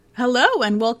Hello,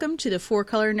 and welcome to the Four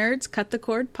Color Nerds Cut the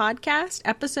Cord podcast,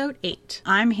 episode 8.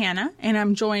 I'm Hannah, and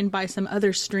I'm joined by some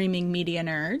other streaming media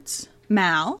nerds.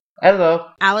 Mal. Hello.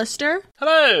 Alistair.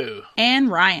 Hello.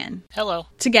 And Ryan. Hello.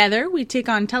 Together, we take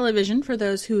on television for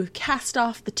those who have cast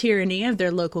off the tyranny of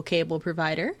their local cable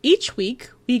provider. Each week,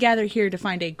 we gather here to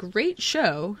find a great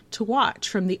show to watch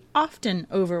from the often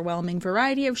overwhelming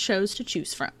variety of shows to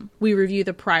choose from. We review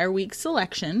the prior week's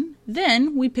selection,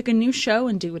 then we pick a new show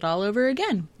and do it all over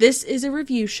again. This is a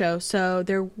review show, so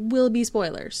there will be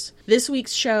spoilers. This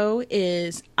week's show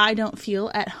is I Don't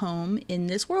Feel at Home in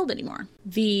This World Anymore.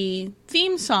 The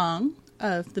theme song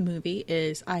of the movie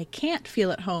is I Can't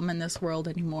Feel at Home in This World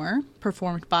Anymore,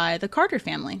 performed by the Carter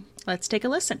family. Let's take a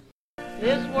listen.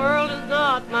 This world is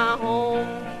not my home,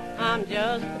 I'm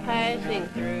just passing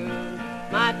through.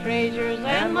 My treasures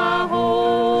and my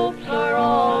hopes are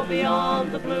all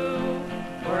beyond the blue.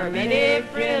 For many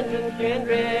friends and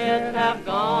kindreds have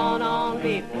gone on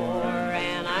before,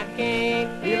 and I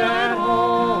can't feel at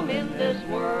home in this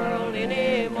world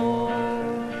anymore.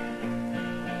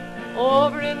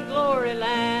 Over in glory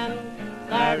land,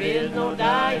 there is no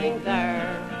dying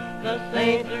there. The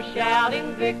saints are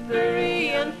shouting victory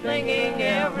and singing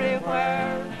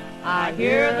everywhere. I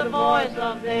hear the voice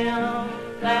of them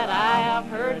that I have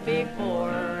heard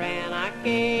before, and I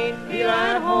can't feel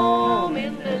at home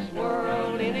in this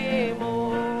world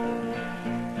anymore.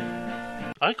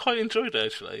 I quite enjoyed it,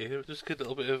 actually. It was just a good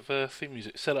little bit of theme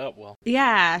music. Set it up well.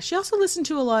 Yeah, she also listened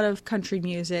to a lot of country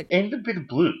music. And a bit of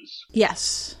blues.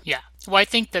 Yes. Yeah. Well, I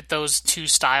think that those two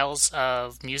styles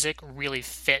of music really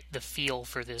fit the feel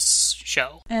for this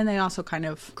show. And they also kind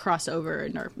of cross over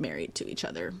and are married to each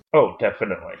other. Oh,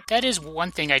 definitely. That is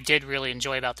one thing I did really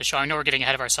enjoy about the show. I know we're getting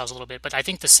ahead of ourselves a little bit, but I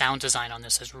think the sound design on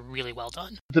this is really well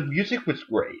done. The music was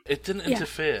great. It didn't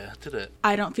interfere, did it?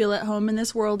 I Don't Feel at Home in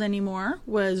This World Anymore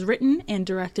was written and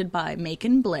directed by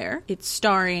Macon Blair. It's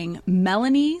starring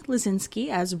Melanie Lazinski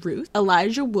as Ruth,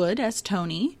 Elijah Wood as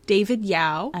Tony, David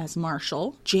Yao as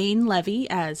Marshall, Jane Levy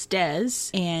as Dez,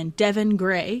 and Devin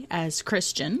Gray as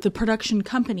Christian. The production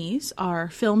companies are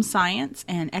Film Science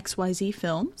and XYZ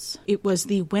Films. It was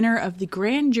the winner of the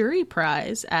Grand Jury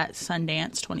Prize at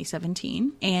Sundance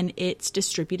 2017, and it's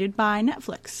distributed by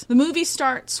Netflix. The movie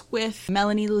starts with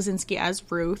Melanie Lazinski as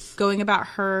Ruth, going about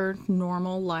her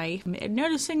normal life, and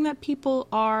noticing that people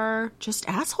are just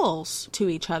assholes to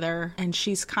each other, and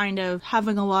she's kind of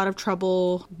having a lot of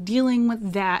trouble dealing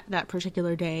with that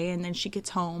particular day. And then she gets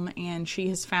home and she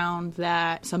has found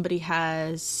that somebody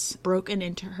has broken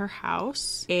into her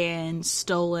house and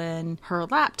stolen her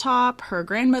laptop, her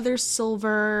grandmother's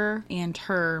silver, and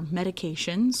her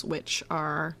medications, which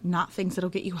are not things that'll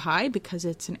get you high because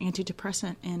it's an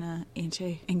antidepressant and an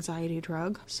anti-anxiety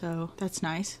drug. So that's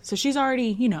nice. So she's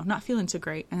already, not feeling so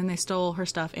great. And then they stole her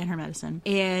stuff and her medicine.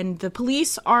 And the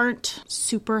police aren't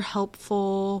super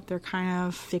helpful. They're kind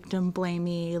of victim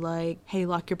blamey, like, hey,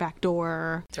 lock your back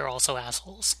door. They're also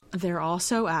assholes. They're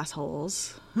also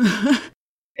assholes.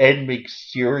 And make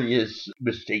serious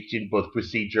mistakes in both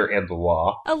procedure and the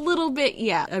law. A little bit,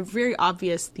 yeah. Very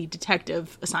obvious the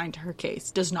detective assigned to her case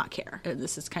does not care. And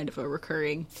this is kind of a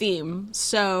recurring theme.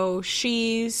 So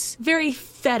she's very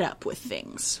fed up with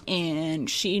things. And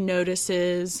she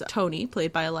notices Tony,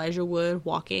 played by Elijah Wood,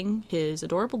 walking his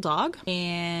adorable dog.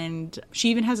 And she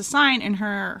even has a sign in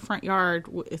her front yard.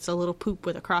 It's a little poop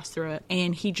with a cross through it.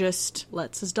 And he just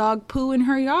lets his dog poo in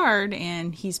her yard.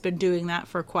 And he's been doing that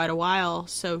for quite a while.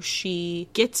 So she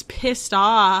gets pissed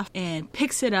off and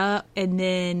picks it up, and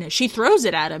then she throws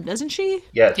it at him, doesn't she?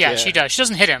 Yes. Yeah, she does. She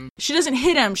doesn't hit him. She doesn't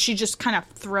hit him. She just kind of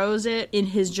throws it in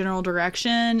his general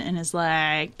direction and is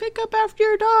like, pick up after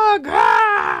your dog.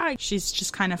 Ah! She's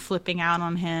just kind of flipping out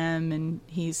on him, and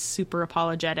he's super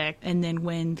apologetic. And then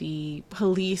when the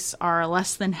police are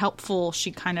less than helpful,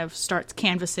 she kind of starts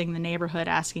canvassing the neighborhood,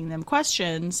 asking them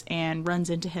questions, and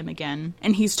runs into him again.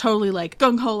 And he's totally like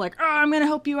gung-ho, like, oh, I'm going to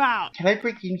help you out. Can I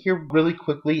break in here really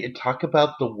quickly and talk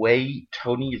about the way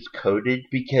Tony is coded?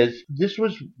 Because this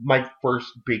was my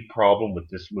first big problem with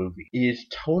this movie, is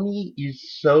Tony is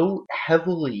so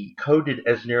heavily coded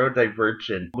as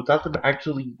neurodivergent without them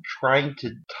actually trying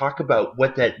to talk about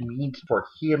what that means for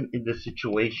him in this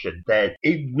situation, that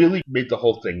it really made the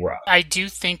whole thing rough. I do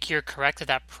think you're correct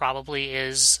that probably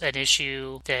is an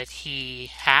issue that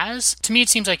he has. To me, it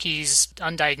seems like he's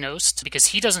undiagnosed because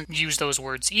he doesn't use those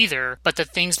words either, but the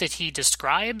things that he describes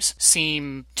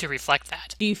seem to reflect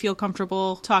that. Do you feel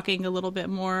comfortable talking a little bit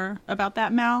more about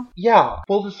that, Mal? Yeah,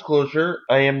 full disclosure,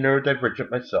 I am neurodivergent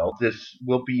myself. This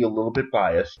will be a little bit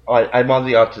biased. I'm on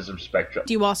the autism spectrum.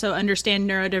 Do you also understand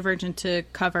neurodivergent to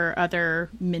cover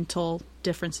other mental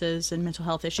differences and mental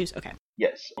health issues? Okay.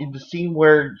 Yes, in the scene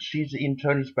where she's in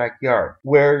Tony's backyard,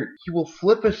 where he will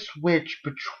flip a switch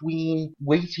between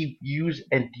ways he views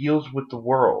and deals with the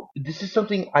world. This is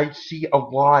something I see a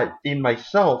lot in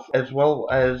myself as well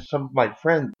as some of my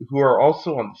friends who are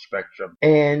also on the spectrum.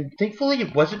 And thankfully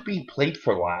it wasn't being played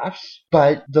for laughs,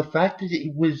 but the fact that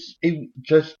it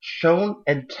just shown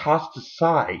and tossed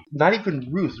aside. Not even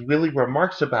Ruth really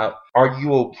remarks about, are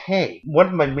you okay? One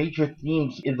of my major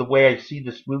themes in the way I see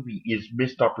this movie is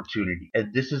missed opportunity,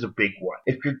 and this is a big one.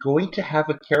 If you're going to have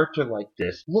a character like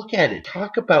this, look at it.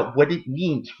 Talk about what it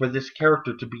means for this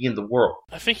character to be in the world.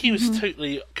 I think he was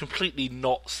completely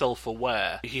not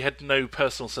self-aware. He had no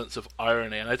personal sense of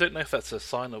irony, and I don't know if that's a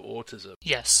sign of autism.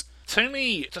 Yes.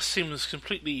 Tony just seems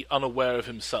completely unaware of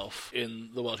himself in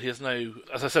the world. He has no,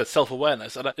 as I said,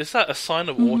 self-awareness. And is that a sign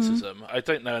of autism? I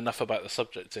don't know enough about the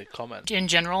subject to comment. In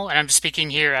general, and I'm just speaking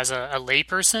here as a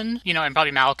layperson, and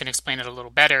probably Mal can explain it a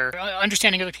little better,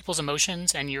 understanding other people's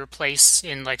emotions and your place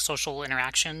in social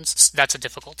interactions, that's a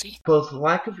difficulty. Both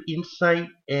lack of insight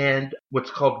and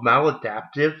what's called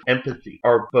maladaptive empathy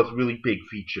are both really big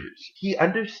features. He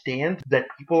understands that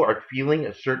people are feeling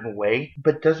a certain way,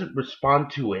 but doesn't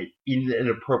respond to it in an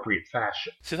appropriate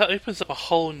fashion. So that opens up a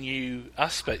whole new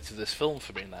aspect of this film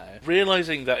for me now.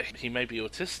 Realising that he may be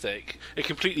autistic, it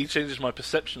completely changes my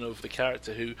perception of the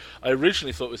character, who I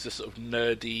originally thought was this sort of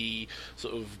nerdy,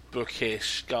 sort of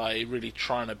bookish guy, really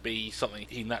trying to be something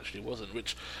he naturally wasn't,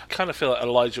 which I kind of feel like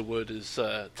Elijah Wood is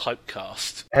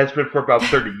typecast. Has been for about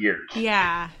 30 years.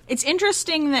 Yeah. It's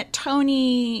interesting that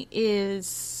Tony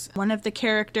is one of the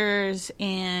characters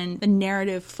and the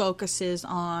narrative focuses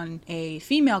on a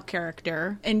female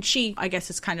character, and she, I guess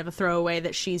it's kind of a throwaway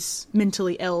that she's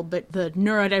mentally ill, but the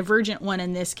neurodivergent one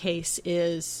in this case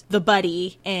is the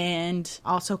buddy and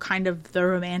also kind of the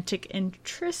romantic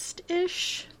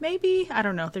interest-ish, maybe? I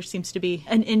don't know. There seems to be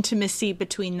an intimacy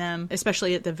between them,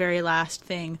 especially at the very last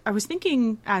thing. I was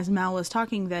thinking as Mal was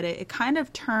talking that it kind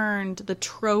of turned the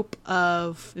trope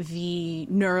of the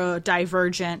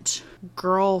neurodivergent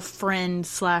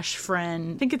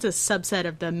girlfriend/friend. I think it's a subset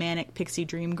of the manic pixie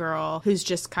dream girl who's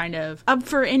just kind of up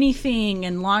for anything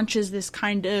and launches this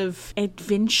kind of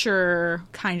adventure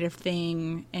kind of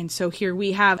thing. And so here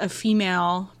we have a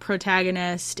female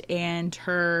protagonist and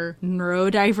her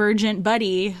neurodivergent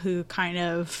buddy who kind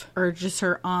of urges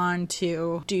her on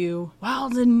to do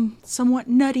wild and somewhat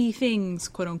nutty things,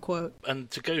 quote unquote.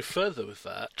 And to go further with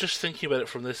that, just thinking about it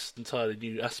from this entirely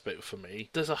new aspect for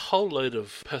me, there's a whole load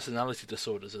of personality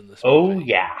disorders in this movie. Oh,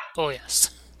 yeah. Oh, yes.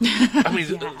 I mean,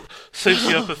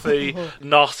 sociopathy,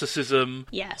 narcissism.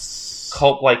 Yes.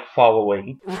 Cult-like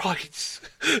following. Right.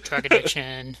 Drug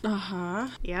addiction.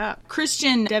 Yeah.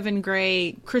 Christian Devin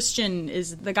Gray. Christian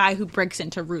is the guy who breaks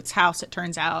into Ruth's house, it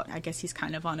turns out. I guess he's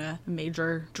kind of on a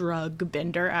major drug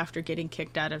bender after getting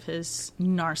kicked out of his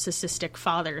narcissistic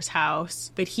father's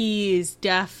house. But he is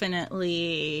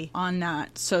definitely on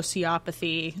that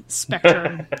sociopathy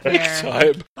spectrum there.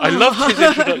 Time. I loved his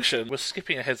introduction. We're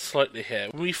skipping ahead slightly here.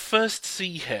 When we first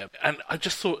see him, and I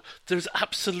just thought there's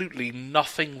absolutely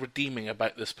nothing redeeming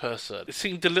about this person. It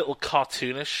seemed a little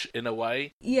cartoonish in a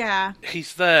way. Yeah.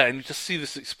 He's there and you just see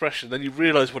this expression, then you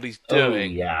realise what he's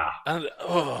doing. Oh, yeah. And,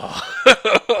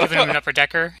 Giving him an upper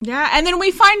decker. Yeah, and then we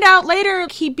find out later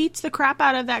he beats the crap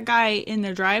out of that guy in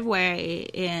the driveway,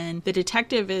 and the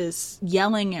detective is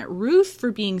yelling at Ruth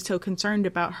for being so concerned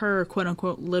about her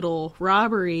quote-unquote little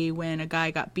robbery when a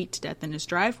guy got beat to death in his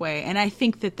driveway. And I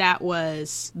think that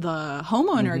was the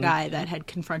homeowner guy that had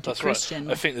confronted That's Christian.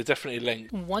 right. I think they're definitely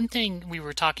linked. One thing, we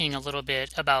were talking a little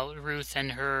bit about Ruth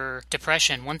and her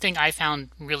depression. One thing I found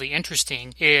really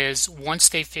interesting is once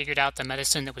they figured out the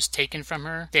medicine that was taken from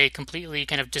her, they completely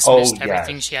kind of dismissed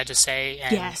everything she had to say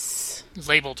and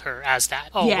labeled her as that.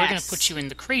 Oh, we're going to put you in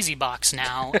the crazy box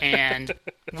now, and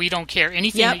we don't care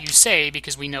anything that you say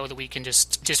because we know that we can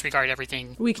just disregard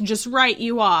everything. We can just write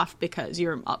you off because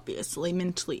you're obviously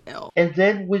mentally ill. And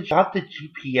then when she got the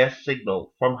GPS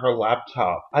signal from her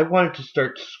laptop, I wanted to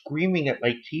start screaming at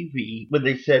my TV when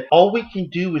they said, all we can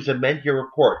do is amend your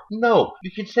report. No,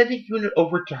 you can send a unit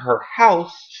over to her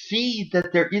house, see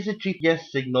that there is a GPS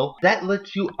signal, that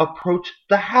lets you approach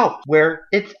the house where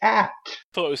it's at.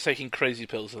 Thought I was taking crazy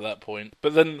pills at that point.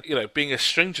 But then, being a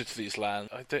stranger to these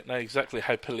lands, I don't know exactly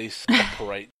how police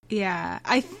operate. Yeah,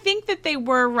 I think that they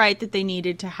were right that they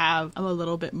needed to have a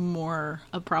little bit more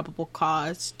of probable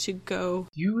cause to go.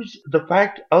 Use the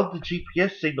fact of the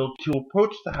GPS signal to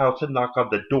approach the house and knock on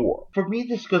the door. For me,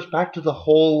 this goes back to the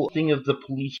whole thing of the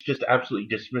police just absolutely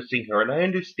dismissing her, and I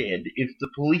understand if the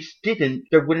police didn't,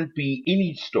 there wouldn't be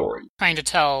any story. Trying to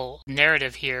tell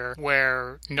narrative here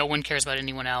where no one cares about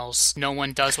anyone else, no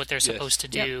one does what they're supposed to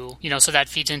do, you know, so that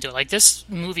feeds into it. Like, this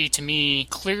movie, to me,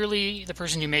 clearly the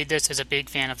person who made this is a big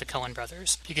fan of the Coen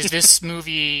brothers, because this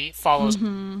movie follows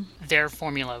their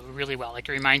formula really well. Like,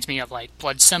 it reminds me of, like,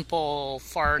 Blood Simple,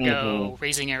 Fargo,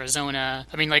 Raising Arizona.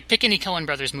 I mean, like, pick any Coen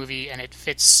brothers movie and it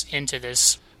fits into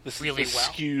this really is the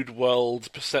well. Skewed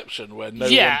world perception where no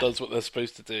one does what they're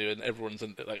supposed to do and everyone's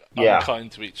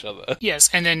unkind to each other.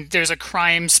 Yes, and then there's a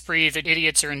crime spree that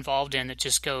idiots are involved in that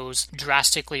just goes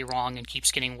drastically wrong and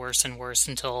keeps getting worse and worse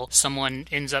until someone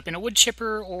ends up in a wood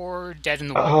chipper or dead in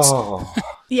the woods. Oh.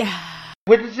 Yeah.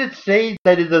 What does it say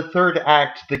that in the third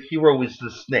act the hero is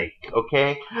the snake,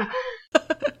 okay?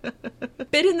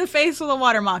 Bit in the face with a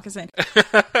water moccasin.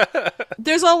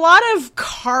 There's a lot of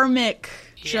karmic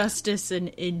justice and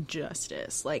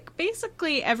injustice. Like,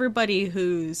 basically everybody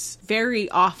who's very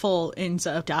awful ends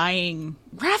up dying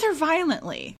rather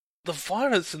violently. The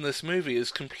violence in this movie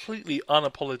is completely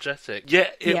unapologetic,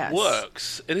 yet it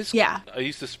works. It is. Yeah. I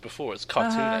used this before, it's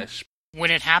cartoonish.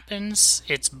 When it happens,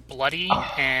 it's bloody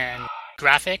and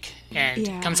graphic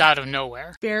and comes out of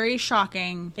nowhere. Very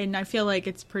shocking, and I feel like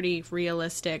it's pretty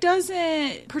realistic.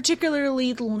 Doesn't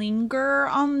particularly linger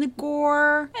on the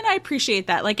gore, and I appreciate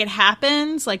that. Like, it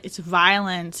happens, like, it's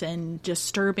violent and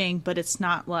disturbing, but it's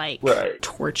not like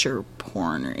torture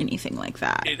porn or anything like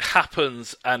that. It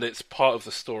happens and it's part of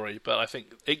the story, but I think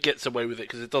it gets away with it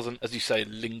because it doesn't, as you say,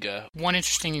 linger. One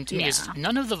interesting thing to me is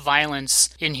none of the violence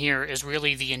in here is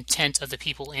really the intent of the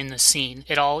people in the scene.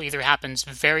 It all either happens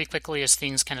very quickly as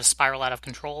things kind of spiral out of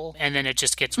control, and then it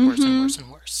just gets worse and worse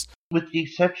and worse. With the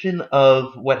exception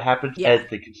of what happens at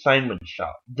the consignment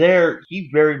shop. There, he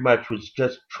very much was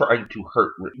just trying to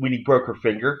hurt Ruth when he broke her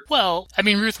finger. Well, I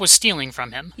mean, Ruth was stealing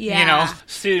from him. Yeah. You know?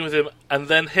 Stealing with him and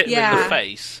then hit him in the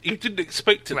face. You didn't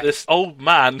expect it, this old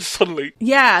man suddenly...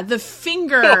 Yeah, the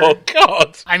finger. Oh,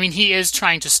 God. I mean, he is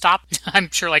trying to stop... I'm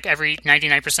sure like every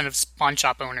 99% of pawn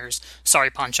shop owners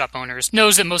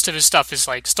knows that most of his stuff is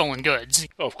like stolen goods.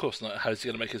 Oh, of course not. How's he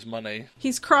going to make his money?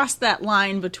 He's crossed that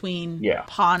line between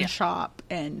pawn shop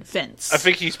and fence. I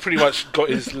think he's pretty much got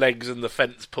his legs in the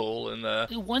fence pole.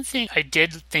 And one thing I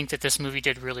did think that this movie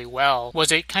did really well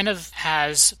was it kind of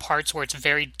has parts where it's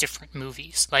very different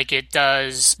movies. Like, it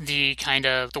does the kind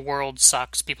of the world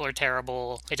sucks, people are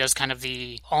terrible. It does kind of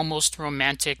the almost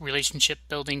romantic relationship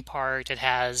building part. It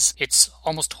has its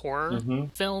almost horror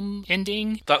film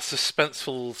ending. That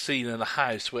suspenseful scene in the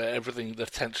house where everything, the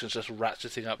tension's just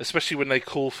ratcheting up, especially when they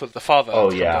call for the father to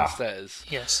come downstairs.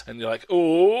 Yes. And you're like,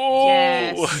 oh!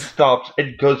 Yes. He stops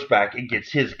and goes back and gets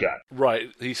his gun. Right,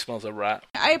 he smells a rat.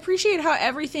 I appreciate how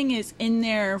everything is in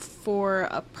there for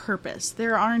a purpose.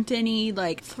 There aren't any,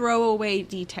 like, throwaway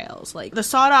details. Like, the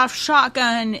sawed-off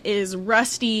shotgun is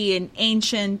rusty and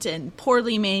ancient and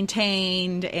poorly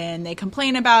maintained, and they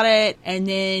complain about it, and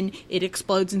then it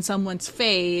explodes in someone's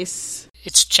face.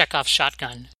 It's Chekhov's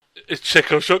shotgun. It's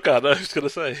Chekhov shotgun, I was going to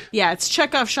say. Yeah, it's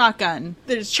Chekhov shotgun.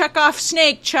 There's Chekhov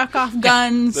snake, Chekhov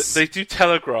guns. They do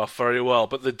telegraph very well,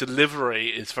 but the delivery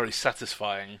is very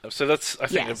satisfying. So that's, I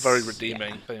think, a very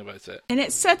redeeming thing about it. And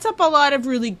it sets up a lot of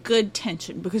really good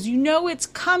tension, because you know it's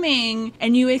coming,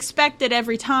 and you expect it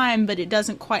every time, but it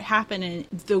doesn't quite happen in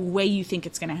the way you think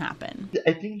it's going to happen.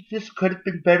 I think this could have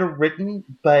been better written,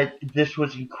 but this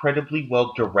was incredibly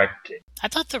well directed. I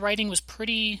thought the writing was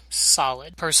pretty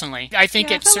solid, personally. I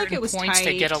think at certain points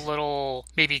they get a little,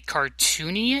 maybe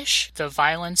cartoony-ish, the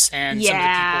violence and some of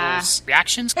the people's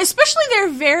reactions. Especially their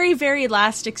very, very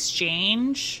last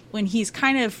exchange, when he's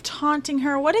kind of taunting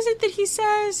her. What is it that he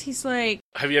says? He's like...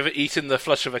 Have you ever eaten the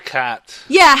flesh of a cat?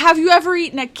 Yeah, have you ever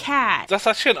eaten a cat? That's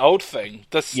actually an old thing.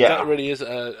 That really is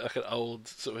like an old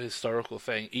sort of historical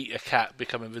thing. Eat a cat,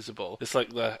 become invisible. It's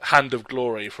like the hand of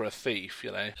glory for a thief,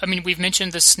 you know? I mean, we've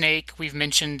mentioned the snake. We've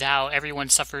mentioned how everyone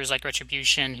suffers like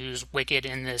retribution who's wicked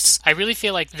in this. I really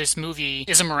feel like this movie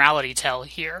is a morality tale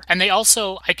here. And they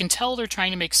also, I can tell they're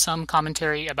trying to make some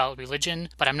commentary about religion,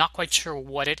 but I'm not quite sure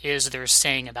what it is they're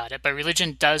saying about it. But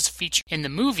religion does feature in the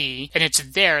movie, and it's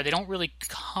there. They don't really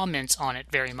comment on it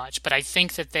very much. But I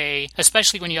think that they,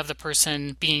 especially when you have the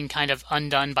person being kind of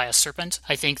undone by a serpent,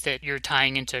 I think that you're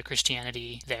tying into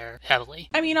Christianity there heavily.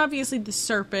 I mean, obviously the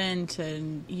serpent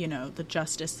and, the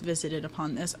justice visited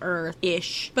upon this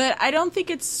earth-ish. But I don't think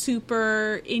it's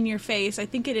super in your face. I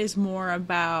think it is more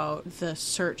about the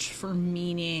search for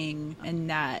meaning and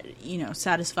that,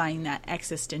 satisfying that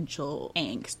existential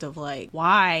angst of like,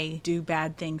 why do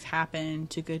bad things happen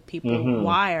to good people? Mm-hmm.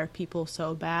 Why are people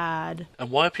so bad?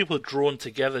 And why are people drawn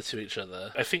together to each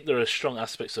other? I think there are strong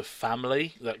aspects of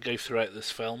family that go throughout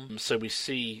this film. So we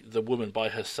see the woman by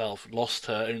herself, lost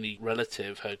her only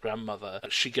relative, her grandmother.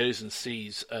 She goes and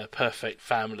sees a perfect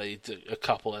family, a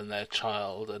couple and their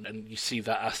child, and you see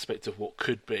that aspect of what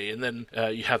could be. And then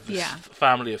you have this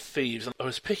family of thieves. And I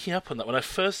was picking up on that. When I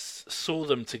first saw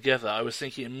them together, I was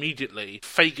thinking immediately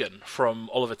Fagin from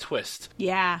Oliver Twist.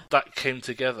 Yeah. That came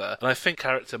together. And I think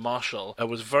character Marshall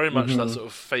was very much that sort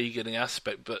of Fagin-y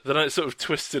aspect, but then it sort of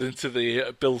twisted into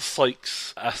the Bill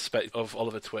Sykes aspect of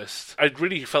Oliver Twist. I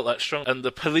really felt that strong. And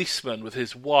the policeman with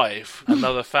his wife,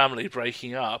 another family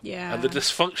breaking up, and the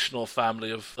dysfunctional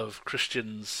family of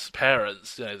Christian's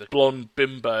parents, the blonde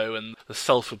bimbo and the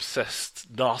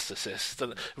self-obsessed narcissist,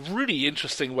 and really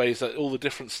interesting ways that all the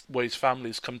different ways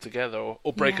families come together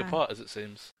or break apart, as it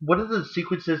seems. One of the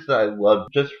sequences that I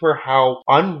loved, just for how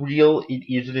unreal it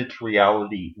is in its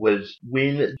reality, was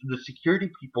when the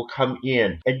security people come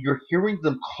in and you're hearing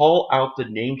them call out the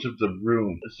names of the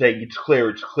room, saying it's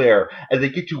Claire, and they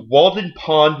get to Walden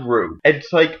Pond room, and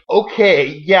it's like, okay,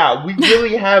 yeah, we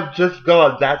really have just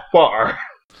gone that far.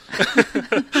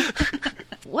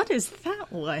 What is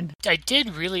that one? I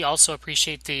did really also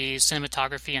appreciate the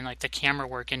cinematography and like the camera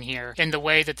work in here, and the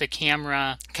way that the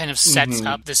camera kind of sets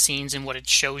up the scenes and what it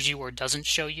shows you or doesn't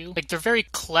show you. Like, they're very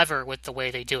clever with the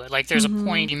way they do it. Like, there's a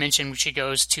point you mentioned when she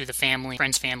goes to the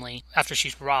friend's family after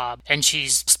she's robbed, and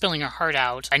she's spilling her heart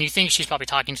out, and you think she's probably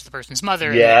talking to the person's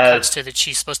mother, and then it cuts to that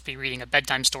she's supposed to be reading a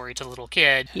bedtime story to the little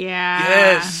kid. Yeah.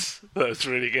 Yes! That was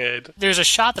really good. There's a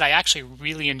shot that I actually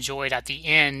really enjoyed at the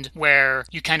end where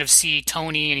you kind of see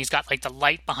Tony and he's got like the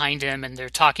light behind him and they're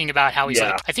talking about how he's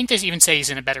like, I think they even say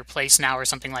he's in a better place now or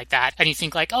something like that. And you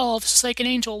think like, oh, this is like an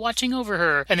angel watching over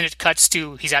her. And then it cuts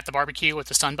to he's at the barbecue with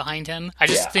the sun behind him. I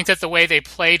just think that the way they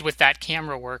played with that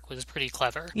camera work was pretty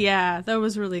clever. Yeah, that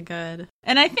was really good.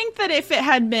 And I think that if it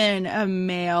had been a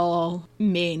male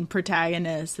main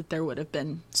protagonist, that there would have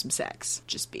been some sex,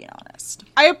 just being honest.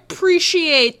 I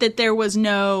appreciate that there was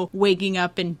no waking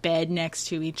up in bed next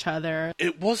to each other.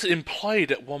 It was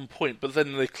implied at one point, but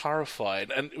then they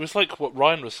clarified, and it was like what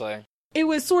Ryan was saying. It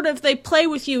was sort of, they play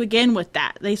with you again with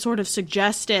that. They sort of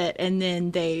suggest it, and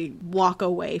then they walk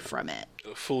away from it.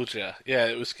 Fooled you. Yeah,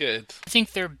 it was good. I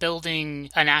think they're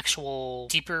building an actual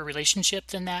deeper relationship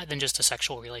than that, than just a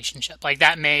sexual relationship. Like,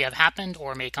 that may have happened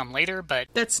or may come later, but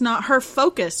that's not her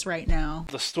focus right now.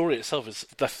 The story itself is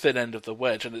the thin end of the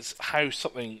wedge, and it's how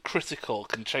something critical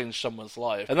can change someone's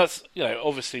life. And that's,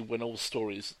 obviously when a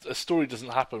story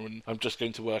doesn't happen when I'm just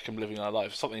going to work and living my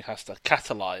life. Something has to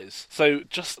catalyze. So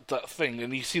just that thing,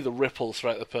 and you see the ripples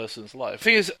throughout the person's life. The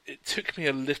thing is, it took me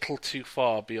a little too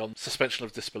far beyond suspension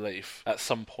of disbelief at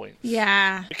some point.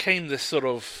 Yeah. It became this sort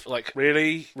of, like,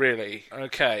 really? Really?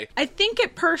 Okay. I think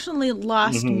it personally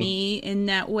lost me in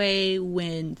that way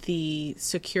when the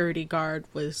security guard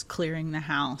was clearing the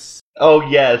house. Oh,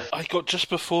 yes. I got just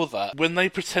before that, when they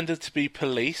pretended to be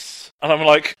police, and I'm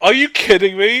like, are you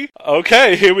kidding me?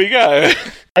 Okay, here we go.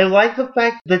 I like the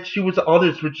fact that she was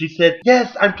honest when she said,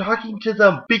 yes, I'm talking to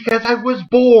them because I was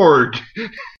bored.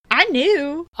 I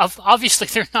knew. Obviously,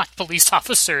 they're not police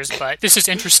officers, but this is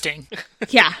interesting.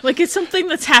 Yeah, like it's something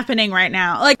that's happening right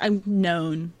now. Like, I've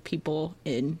known people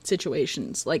in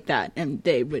situations like that, and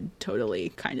they would totally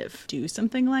kind of do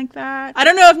something like that. I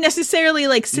don't know if necessarily,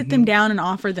 like, sit them down and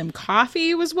offer them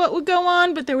coffee was what would go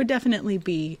on, but there would definitely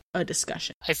be a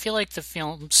discussion. I feel like the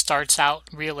film starts out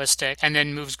realistic and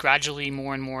then moves gradually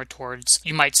more and more towards,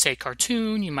 you might say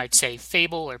cartoon, you might say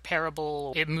fable or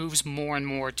parable. It moves more and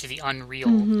more to the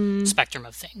unreal spectrum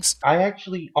of things. I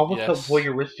actually almost felt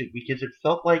voyeuristic because it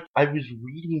felt like I was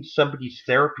reading somebody's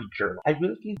therapy journal. I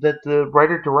really think that the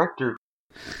writer-director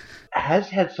has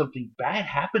had something bad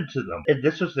happen to them, and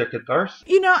this was their catharsis.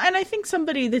 And I think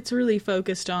somebody that's really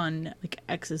focused on, like,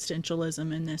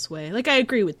 existentialism in this way, like, I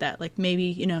agree with that. Like,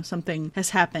 maybe, something has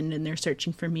happened and they're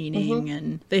searching for meaning,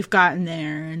 and they've gotten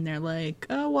there, and they're like,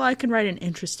 oh, well, I can write an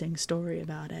interesting story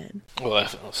about it. Well, I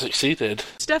succeeded.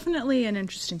 It's definitely an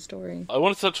interesting story. I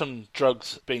want to touch on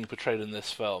drugs being portrayed in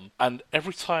this film, and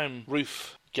every time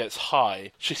Ruth gets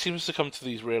high, she seems to come to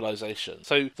these realizations.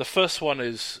 So the first one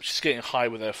is she's getting high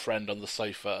with her friend on the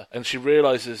sofa, and she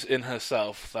realizes in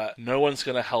herself that no one's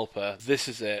going to help her. This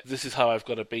is it. This is how I've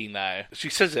got to be now. She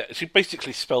says it. She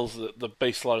basically spells the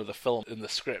baseline of the film in the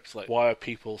script. Like, why are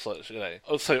people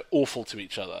so awful to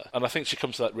each other? And I think she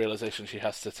comes to that realization she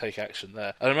has to take action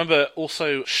there. I remember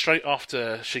also straight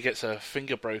after she gets her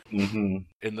finger broken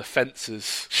in the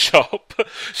fencer's shop,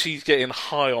 she's getting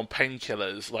high on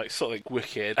painkillers, like something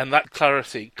wicked. And that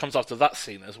clarity comes after that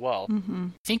scene as well. I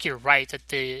think you're right that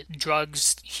the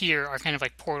drugs here are kind of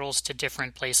like portals to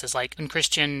different places. Like when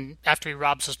Christian, after he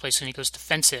robs this place and he goes to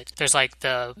fence it, there's like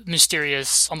the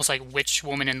mysterious, almost like witch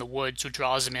woman in the woods who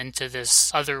draws him into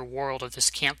this other world of this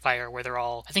campfire where they're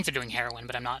all, I think they're doing heroin,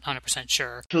 but I'm not 100%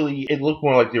 sure. Actually, it looked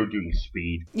more like they were doing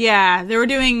speed. Yeah, they were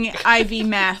doing IV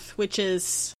meth, which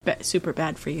is super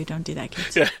bad for you. Don't do that,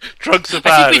 kids. Yeah, drugs are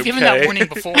bad. I think we've given that warning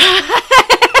before.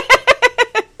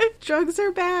 Drugs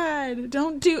are bad.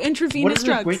 Don't do One intravenous of the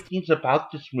drugs. great things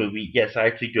about this movie, yes, I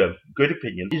actually do have good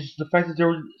opinion, is the fact that there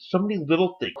were so many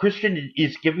little things. Christian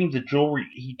is giving the jewelry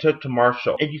he took to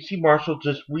Marshall, and you see Marshall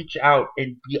just reach out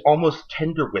and be almost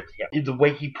tender with him in the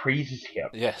way he praises him.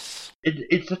 Yes.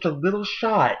 It's such a little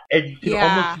shot, and you can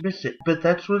almost miss it. But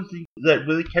that's one thing that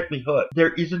really kept me hooked.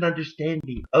 There is an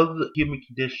understanding of the human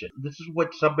condition. This is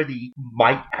what somebody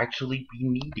might actually be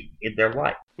needing in their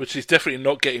life. Which he's definitely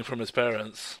not getting from his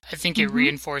parents. I think it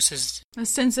reinforces a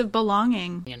sense of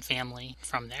belonging and family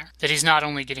from there. That he's not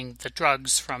only getting the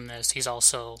drugs from this,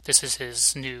 this is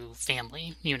his new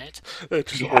family unit. They're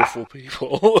just awful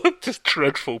people. Just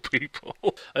dreadful people.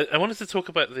 I wanted to talk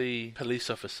about the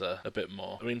police officer a bit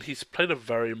more. I mean, he's played a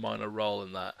very minor role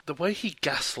in that. The way he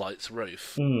gaslights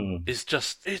Ruth is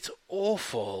just, it's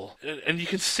awful. And you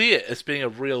can see it as being a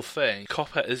real thing.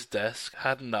 Cop at his desk,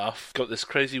 had enough, got this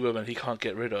crazy woman he can't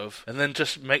get rid of, and then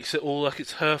just makes it all like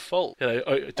it's her fault. You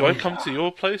know, do I come to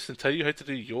your place and tell you how to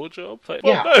do your job? Like,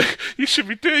 well, no, you should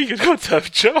be doing your goddamn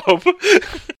job.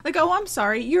 Like, oh, I'm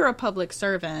sorry, you're a public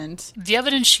servant. The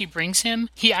evidence she brings him,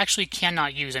 he actually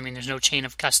cannot use. I mean, there's no chain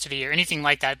of custody or anything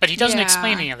like that, but he doesn't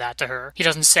explain any of that to her. He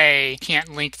doesn't say,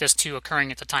 can't link this to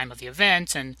occurring at the time of the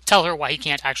event and tell her why he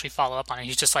can't actually follow up on it.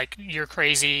 He's just like, you're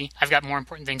crazy, I've got more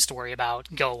important things to worry about,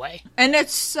 go away. And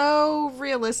it's so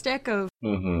realistic of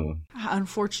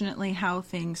unfortunately how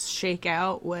things shake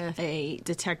out with a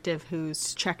detective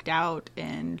who's checked out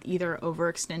and either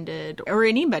overextended, or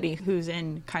anybody who's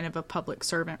in kind of a public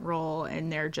servant role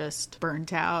and they're just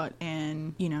burnt out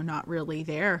and, you know, not really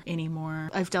there anymore.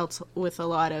 I've dealt with a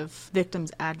lot of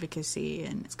victims advocacy,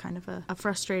 and it's kind of a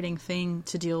frustrating thing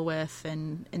to deal with,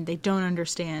 and they don't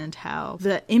understand how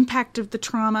the impact of the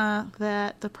trauma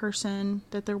that the person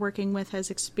that they're working with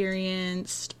has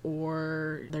experienced,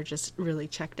 or they're just really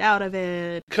checked out of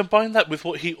it. Combine that with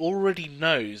what he already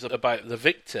knows about the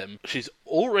victim. She's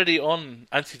already on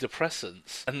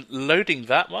antidepressants, and loading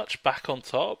that much back on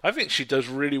top, I think she does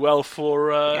really well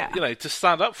for, you know, to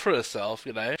stand up for herself,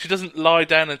 you know. She doesn't lie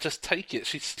down and just take it.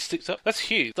 She sticks up. That's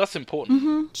huge. That's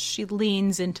important. She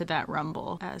leans into that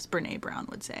rumble, as Brene Brown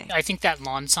would say. I think that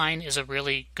lawn sign is a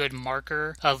really good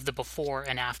marker of the before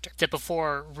and after. That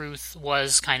before, Ruth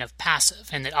was kind of passive,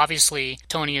 and that obviously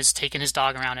Tony has taken his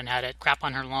dog around and had it crap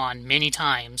on her lawn many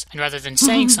times, and rather than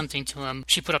saying something to him,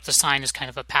 she put up the sign as kind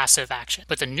of a passive action.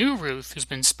 But the new Ruth, who's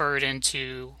been spurred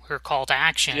into her call to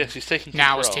action, she's taking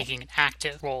now is taking an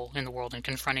active role in the world and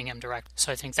confronting him directly.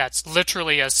 So I think that's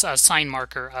literally a sign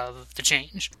marker of the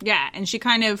change. Yeah, and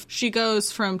she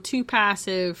goes from too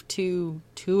passive to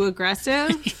too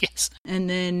aggressive. Yes. And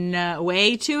then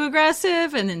way too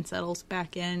aggressive, and then settles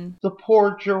back in. The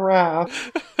poor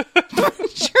giraffe.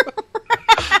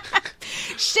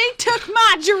 She took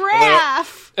my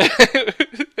giraffe!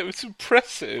 It was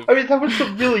impressive. I mean, that was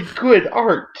some really good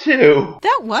art, too.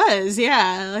 That was,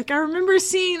 yeah. Like, I remember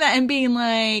seeing that and being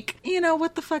like, you know,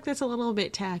 what the fuck, that's a little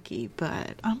bit tacky,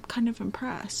 but I'm kind of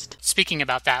impressed. Speaking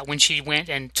about that, when she went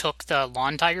and took the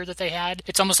lawn tiger that they had,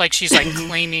 it's almost like she's like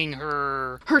claiming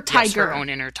her tiger. Yes, her own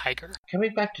inner tiger.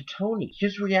 Coming back to Tony,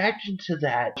 his reaction to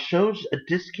that shows a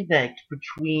disconnect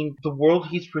between the world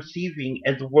he's perceiving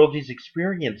and the world he's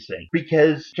experiencing.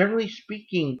 Because, generally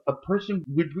speaking, a person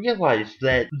would realize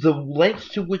that the lengths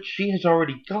to which she has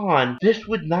already gone, this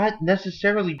would not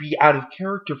necessarily be out of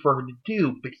character for her to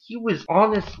do, but he was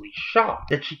honestly shocked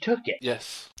that she took it.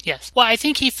 Yes. Yes. Well, I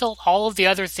think he felt all of the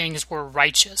other things were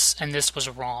righteous, and this was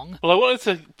wrong. Well, I wanted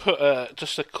to put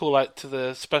just a call out to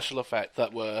the special effect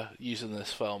that were used in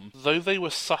this film. Though they were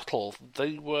subtle,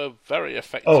 they were very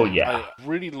effective. Oh, yeah. I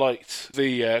really liked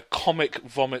the comic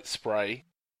vomit spray.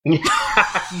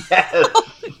 Yes.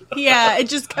 Yeah, it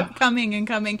just kept coming and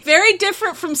coming. Very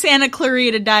different from Santa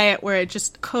Clarita Diet, where it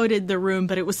just coated the room,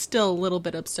 but it was still a little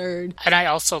bit absurd. And I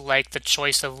also like the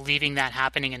choice of leaving that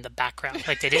happening in the background.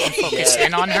 Like, they didn't focus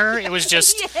in on her. It was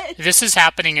just, this is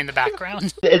happening in the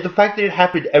background. And the fact that it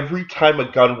happened every time a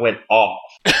gun went off.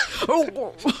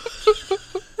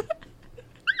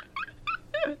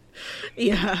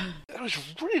 Yeah. That was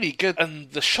really good. And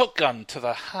the shotgun to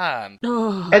the hand.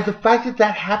 And the fact that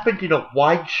that happened in a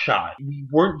wide shot. We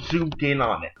weren't zoomed in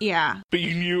on it. Yeah. But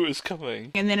you knew it was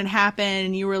coming. And then it happened,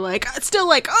 and you were like, still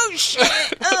like, oh shit!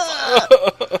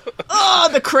 Oh,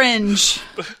 the cringe.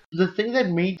 The thing that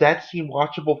made that scene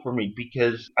watchable for me,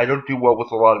 because I don't do well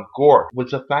with a lot of gore,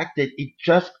 was the fact that it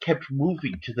just kept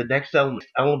moving to the next element.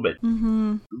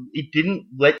 Mm-hmm. It didn't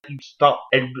let you stop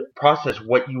and process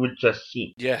what you had just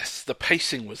seen. Yes, the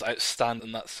pacing was outstanding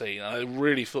in that scene. I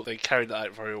really thought they carried that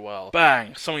out very well.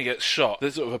 Bang! Someone gets shot.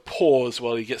 There's sort of a pause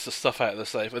while he gets the stuff out of the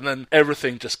safe, and then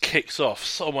everything just kicks off.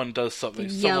 Someone does something.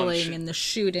 The yelling and the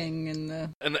shooting and the...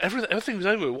 And everything was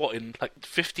over, what, in like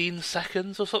 15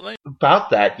 seconds or something? About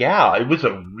that, yeah. It was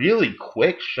a really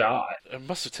quick shot. It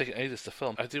must have taken ages to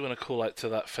film. I do want to call out to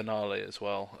that finale as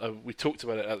well. We talked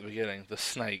about it at the beginning, the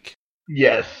snake.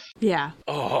 Yes. Yeah.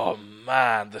 Oh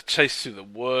man, the chase through the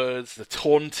woods, the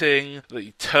taunting,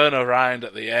 the turn around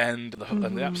at the end,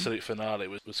 and the absolute finale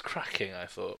was cracking, I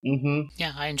thought. Mm-hmm.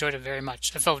 Yeah, I enjoyed it very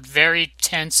much. I felt very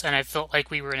tense, and I felt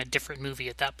like we were in a different movie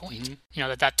at that point. Mm-hmm. You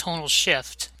know, that tonal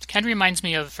shift kind of reminds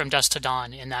me of From Dusk to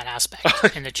Dawn in that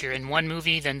aspect, in that you're in one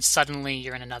movie, then suddenly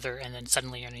you're in another, and then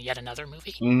suddenly you're in yet another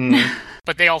movie. Mm-hmm.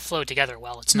 But they all flow together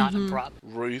well. It's not abrupt.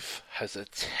 Ruth has a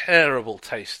terrible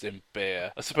taste in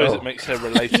beer. I suppose it makes her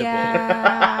relatable.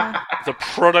 Yeah. The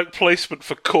product placement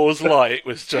for Coors Light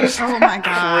was just oh my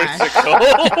gosh.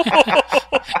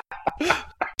 critical.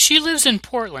 She lives in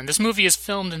Portland. This movie is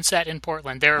filmed and set in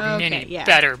Portland. There are many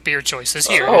better beer choices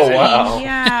here. Oh, wow.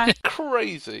 Yeah.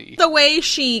 Crazy. The way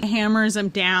she hammers him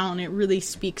down, it really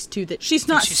speaks to that she's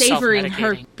not savoring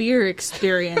her beer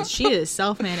experience. She is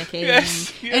self-medicating.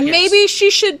 Yes. And maybe she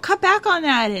should cut back on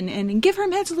that and give her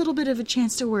meds a little bit of a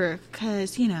chance to work,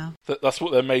 because, you know. That's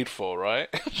what they're made for, right?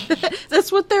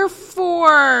 That's what they're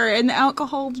for. And the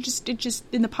alcohol just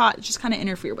in the pot just kind of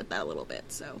interfere with that a little bit.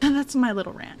 So that's my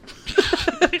little rant.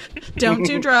 Don't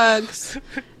do drugs,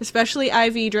 especially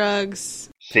IV drugs.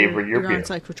 Savor your beer. On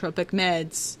psychotropic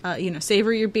meds.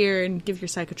 Savor your beer and give your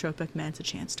psychotropic meds a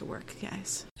chance to work,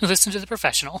 guys. Listen to the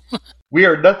professional. We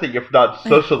are nothing if not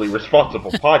socially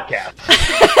responsible podcasts.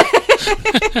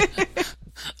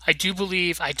 I do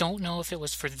believe, I don't know if it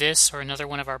was for this or another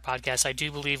one of our podcasts, I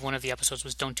do believe one of the episodes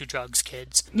was Don't Do Drugs,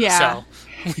 Kids. Yeah.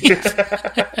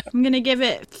 So, I'm going to give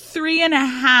it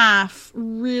 3.5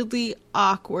 really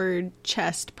awkward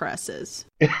chest presses.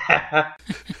 Yeah.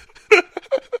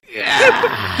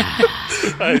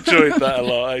 I enjoyed that a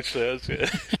lot, actually.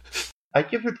 I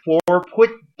give it 4.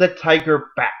 Put the tiger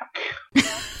back.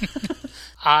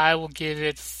 I will give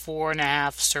it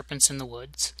 4.5 serpents in the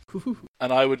woods.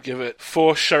 And I would give it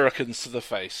 4 shurikens to the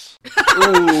face.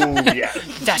 Ooh, yeah.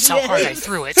 That's how hard I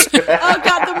threw it. Oh,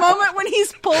 God, the moment when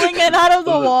he's pulling it out of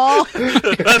the wall.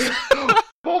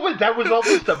 Moment, that was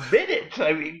almost a minute.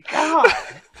 I mean, God.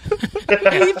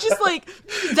 He's just like,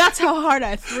 that's how hard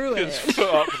I threw it. His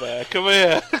foot up there. Come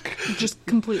here. Just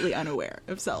completely unaware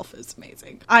of self is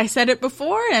amazing. I said it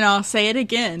before and I'll say it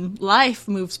again. Life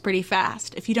moves pretty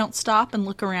fast. If you don't stop and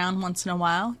look around once in a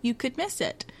while, you could miss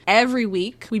it. Every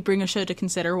week, we bring a show to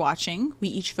consider watching. We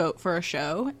each vote for a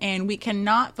show, and we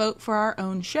cannot vote for our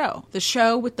own show. The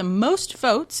show with the most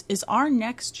votes is our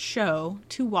next show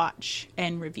to watch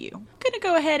and review. I'm going to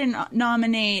go ahead and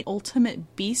nominate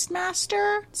Ultimate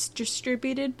Beastmaster. It's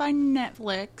distributed by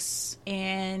Netflix,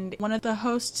 and one of the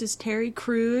hosts is Terry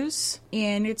Crews,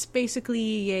 and it's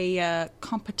basically a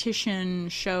competition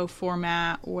show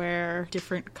format where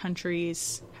different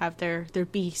countries have their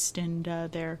beast, and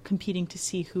they're competing to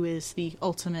see who is the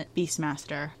ultimate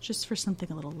Beastmaster, just for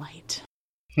something a little light.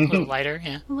 A little lighter,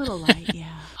 yeah. A little light,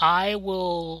 yeah. I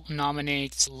will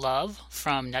nominate Love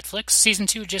from Netflix. Season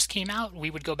 2 just came out. We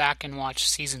would go back and watch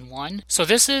Season 1. So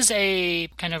this is a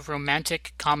kind of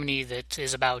romantic comedy that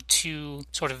is about two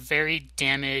sort of very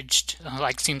damaged,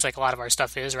 seems like a lot of our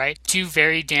stuff is, right? Two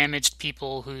very damaged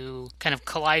people who kind of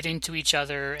collide into each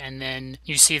other, and then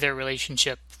you see their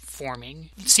relationship forming.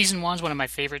 Season 1 is one of my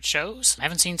favorite shows. I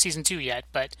haven't seen Season 2 yet,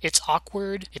 but it's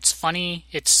awkward, it's funny,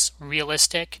 it's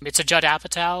realistic. It's a Judd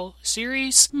Apatow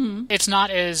series. It's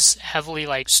not as heavily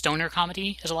like stoner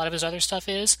comedy as a lot of his other stuff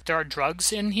is. There are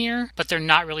drugs in here, but they're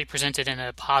not really presented in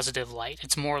a positive light.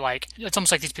 It's more like, it's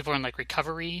almost like these people are in like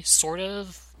recovery, sort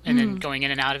of. and then going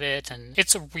in and out of it. And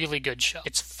it's a really good show.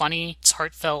 It's funny. It's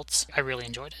heartfelt. I really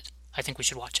enjoyed it. I think we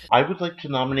should watch it. I would like to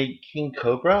nominate King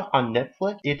Cobra on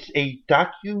Netflix. It's a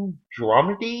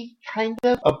docu-dramedy, kind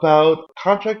of, about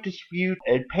contract dispute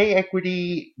and pay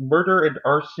equity, murder and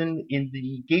arson in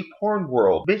the gay porn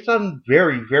world, based on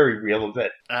very, very real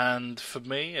events. And for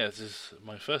me, as is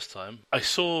my first time, I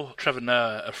saw Trevor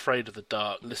Noah, Afraid of the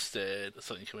Dark, listed as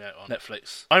something coming out on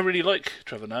Netflix. I really like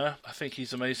Trevor Noah. I think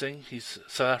he's amazing. He's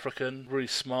South African, really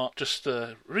smart. Just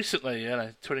recently,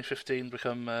 2015,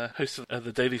 become host of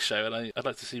The Daily Show, and I'd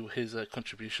like to see his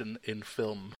contribution in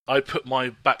film. I put my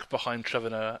back behind Trevor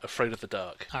Noah, Afraid of the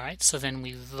Dark. All right, so then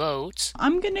we vote.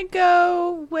 I'm going to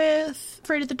go with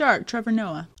Afraid of the Dark, Trevor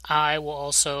Noah. I will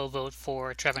also vote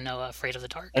for Trevor Noah, Afraid of the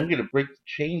Dark. I'm going to break the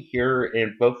chain here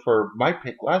and vote for my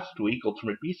pick last week,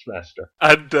 Ultimate Beastmaster.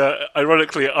 And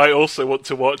ironically, I also want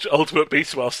to watch Ultimate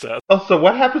Beastmaster. Oh, so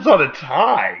what happens on a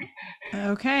tie?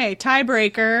 Okay,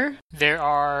 tiebreaker. There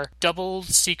are double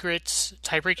secret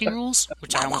tie-breaking rules,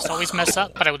 which I almost always mess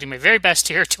up, but I will do my very best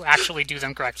here to actually do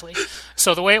them correctly.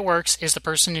 So the way it works is the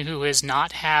person who has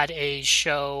not had a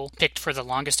show picked for the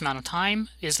longest amount of time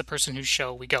is the person whose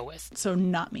show we go with. So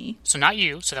not me. So not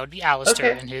you, so that would be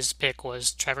Alistair, Okay. and his pick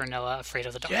was Trevor Noah, Afraid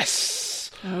of the Dark.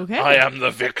 Yes! Okay. I am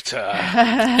the victor.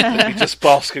 You just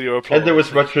bask in your applause. And there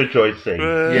was much rejoicing.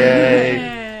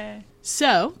 Yay.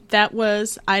 So, that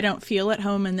was I Don't Feel at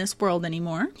Home in This World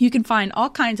Anymore. You can find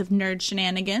all kinds of nerd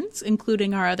shenanigans,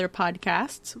 including our other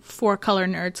podcasts, Four Color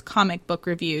Nerds comic book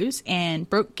reviews, and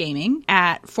Broke Gaming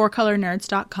at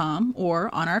fourcolornerds.com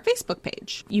or on our Facebook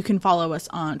page. You can follow us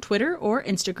on Twitter or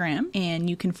Instagram, and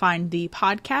you can find the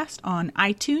podcast on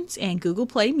iTunes and Google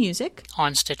Play Music.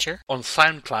 On Stitcher. On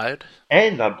SoundCloud.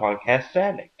 And on Podcast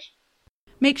Addict.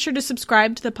 Make sure to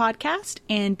subscribe to the podcast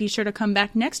and be sure to come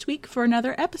back next week for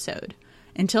another episode.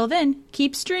 Until then,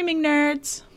 keep streaming, nerds!